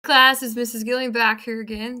class, is Mrs. Gilling back here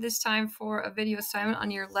again, this time for a video assignment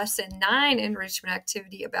on your Lesson 9 enrichment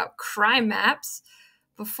activity about crime maps.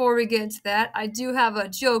 Before we get into that, I do have a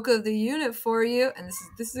joke of the unit for you, and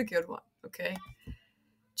this is a good one, okay?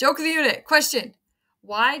 Joke of the unit. Question: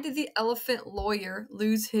 why did the elephant lawyer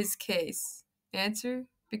lose his case? Answer: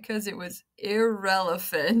 because it was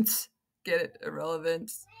irrelevant. Get it?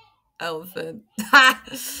 Irrelevant. Elephant.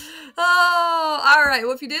 Oh, all right.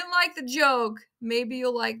 Well, if you didn't like the joke, maybe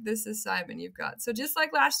you'll like this assignment you've got. So just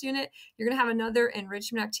like last unit, you're going to have another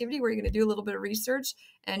enrichment activity where you're going to do a little bit of research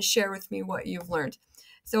and share with me what you've learned.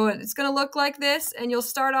 So it's going to look like this, and you'll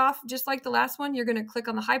start off just like the last one. You're going to click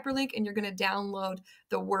on the hyperlink, and you're going to download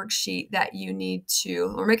the worksheet that you need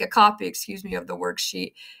to, or make a copy, of the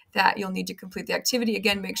worksheet that you'll need to complete the activity.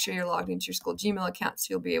 Again, make sure you're logged into your school Gmail account so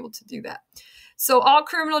you'll be able to do that. So all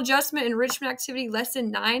criminal adjustment enrichment activity, lesson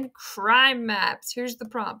 9, crime maps. Here's the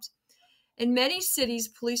prompt. In many cities,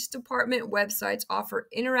 police department websites offer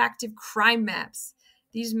interactive crime maps.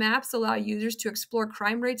 These maps allow users to explore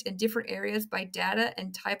crime rates in different areas by data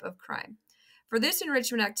and type of crime. For this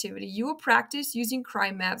enrichment activity, you will practice using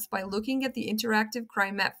crime maps by looking at the interactive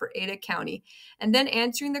crime map for Ada County and then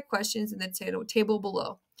answering the questions in the table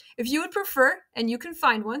below. If you would prefer, and you can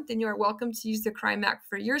find one, then you are welcome to use the crime map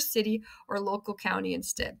for your city or local county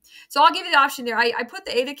instead. So I'll give you the option there. I put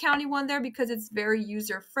the Ada County one there because it's very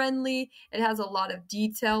user-friendly. It has a lot of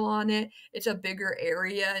detail on it. It's a bigger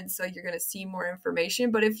area, and so you're going to see more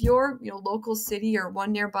information. But if your local city or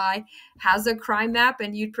one nearby has a crime map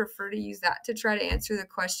and you'd prefer to use that to try to answer the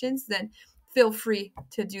questions, then feel free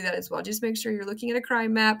to do that as well. Just make sure you're looking at a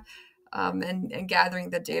crime map and gathering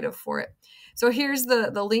the data for it. So here's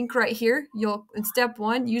the link right here. You'll, in step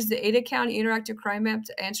 1, use the Ada County Interactive Crime Map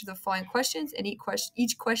to answer the following questions, and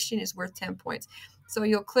each question is worth 10 points. So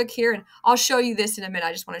you'll click here, and I'll show you this in a minute.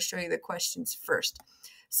 I just want to show you the questions first.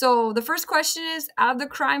 So the first question is, out of the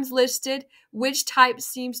crimes listed, which type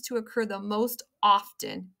seems to occur the most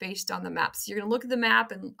often based on the map? So you're going to look at the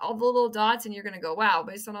map and all the little dots, and you're going to go, wow,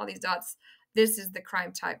 based on all these dots, this is the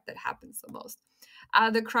crime type that happens the most. Out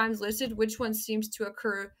of the crimes listed, which one seems to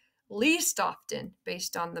occur least often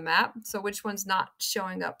based on the map? So which one's not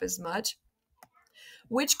showing up as much?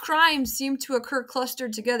 Which crimes seem to occur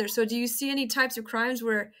clustered together? So do you see any types of crimes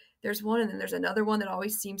where there's one and then there's another one that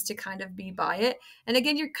always seems to kind of be by it? And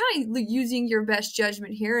again, you're kind of using your best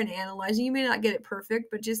judgment here and analyzing. You may not get it perfect,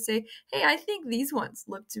 but just say, hey, I think these ones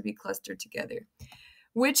look to be clustered together.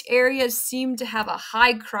 Which areas seem to have a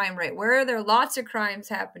high crime rate? Where are there lots of crimes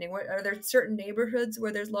happening? Are there certain neighborhoods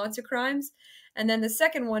where there's lots of crimes? And then the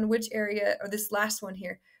second one, which area, or this last one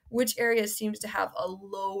here, which area seems to have a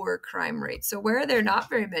lower crime rate? So where are there not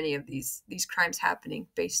very many of these crimes happening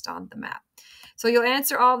based on the map? So you'll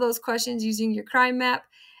answer all those questions using your crime map.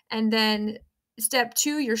 And then step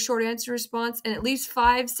 2, your short answer response, and at least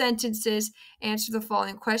 5 sentences answer the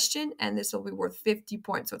following question, and this will be worth 50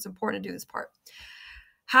 points. So it's important to do this part.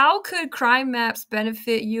 How could crime maps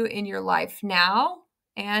benefit you in your life now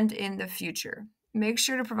and in the future? Make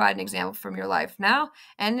sure to provide an example from your life now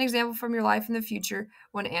and an example from your life in the future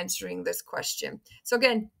when answering this question. So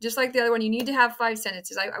again, just like the other one, you need to have 5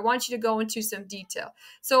 sentences. I want you to go into some detail.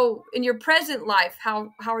 So in your present life, how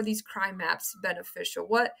are these crime maps beneficial?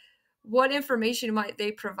 What information might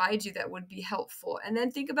they provide you that would be helpful? And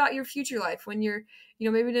then think about your future life when you're,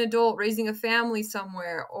 maybe an adult raising a family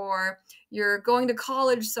somewhere, or you're going to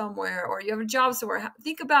college somewhere, or you have a job somewhere.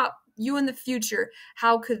 Think about you in the future.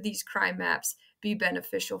 How could these crime maps be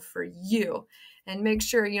beneficial for you? And make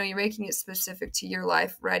sure, you're making it specific to your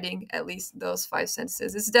life, writing at least those 5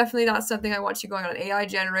 sentences. This is definitely not something I want you going on an AI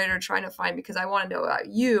generator trying to find, because I want to know about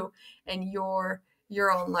you and your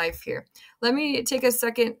own life here. Let me take a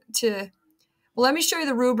second let me show you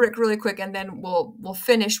the rubric really quick, and then we'll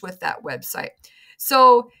finish with that website.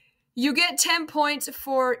 So you get 10 points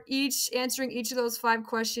for answering each of those 5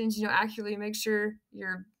 questions, accurately. Make sure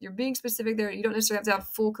you're being specific there. You don't necessarily have to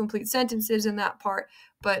have full, complete sentences in that part,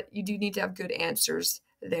 but you do need to have good answers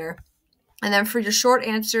there. And then for your short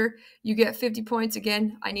answer, you get 50 points.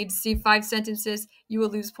 Again, I need to see 5 sentences. You will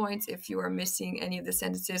lose points if you are missing any of the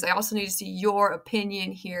sentences. I also need to see your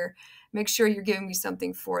opinion here. Make sure you're giving me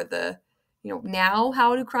something for the, now,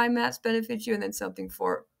 how do crime maps benefit you? And then something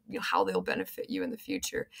for, how they'll benefit you in the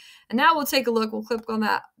future. And now we'll take a look. We'll click on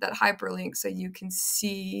that hyperlink so you can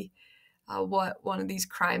see what one of these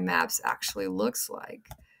crime maps actually looks like.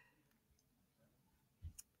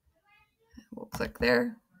 We'll click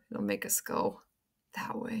there. It'll make us go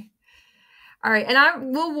that way. All right, and I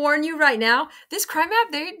will warn you right now, this crime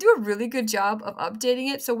map, they do a really good job of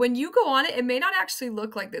updating it. So when you go on it, it may not actually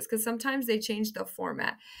look like this because sometimes they change the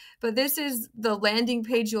format. But this is the landing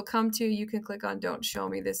page you'll come to. You can click on Don't Show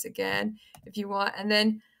Me This Again if you want. And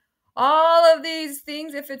then all of these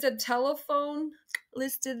things, if it's a telephone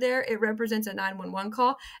listed there, it represents a 911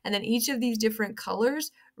 call. And then each of these different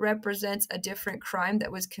colors represents a different crime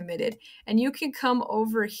that was committed. And you can come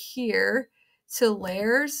over here to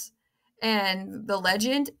layers and the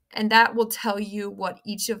legend, and that will tell you what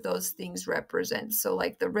each of those things represents. So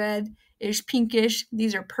like the red is pinkish,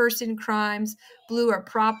 these are person crimes, blue are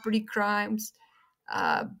property crimes,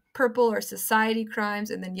 purple are society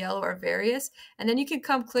crimes, and then yellow are various. And then you can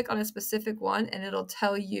come click on a specific one and it'll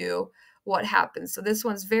tell you what happens. So this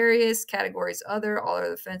one's various, categories other, all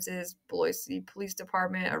other offenses, Boise Police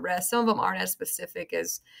Department, arrest. Some of them aren't as specific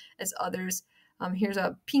as others. Here's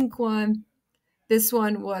a pink one. This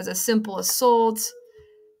one was a simple assault.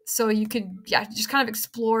 So you can, just kind of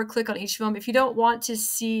explore, click on each of them. If you don't want to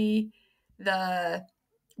see the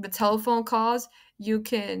telephone calls, you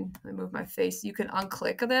can, let me move my face, you can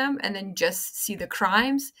unclick them and then just see the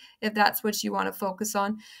crimes if that's what you want to focus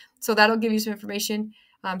on. So that'll give you some information.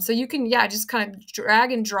 So you can, just kind of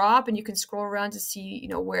drag and drop, and you can scroll around to see,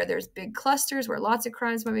 where there's big clusters, where lots of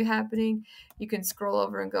crimes might be happening. You can scroll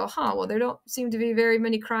over and go, well, there don't seem to be very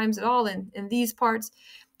many crimes at all in these parts.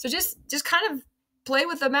 So just kind of play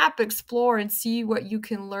with the map, explore, and see what you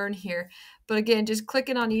can learn here. But again, just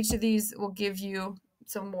clicking on each of these will give you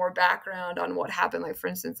some more background on what happened. Like, for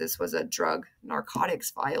instance, this was a drug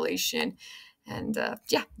narcotics violation. And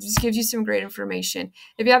just gives you some great information.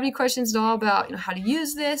 If you have any questions at all about how to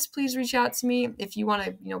use this, please reach out to me. If you want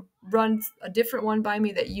to run a different one by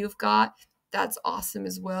me that you've got, that's awesome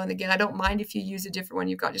as well. And again, I don't mind if you use a different one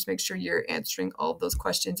you've got. Just make sure you're answering all of those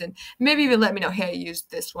questions, and maybe even let me know, hey, I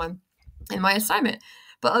used this one in my assignment.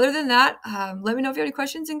 But other than that, let me know if you have any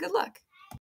questions, and good luck.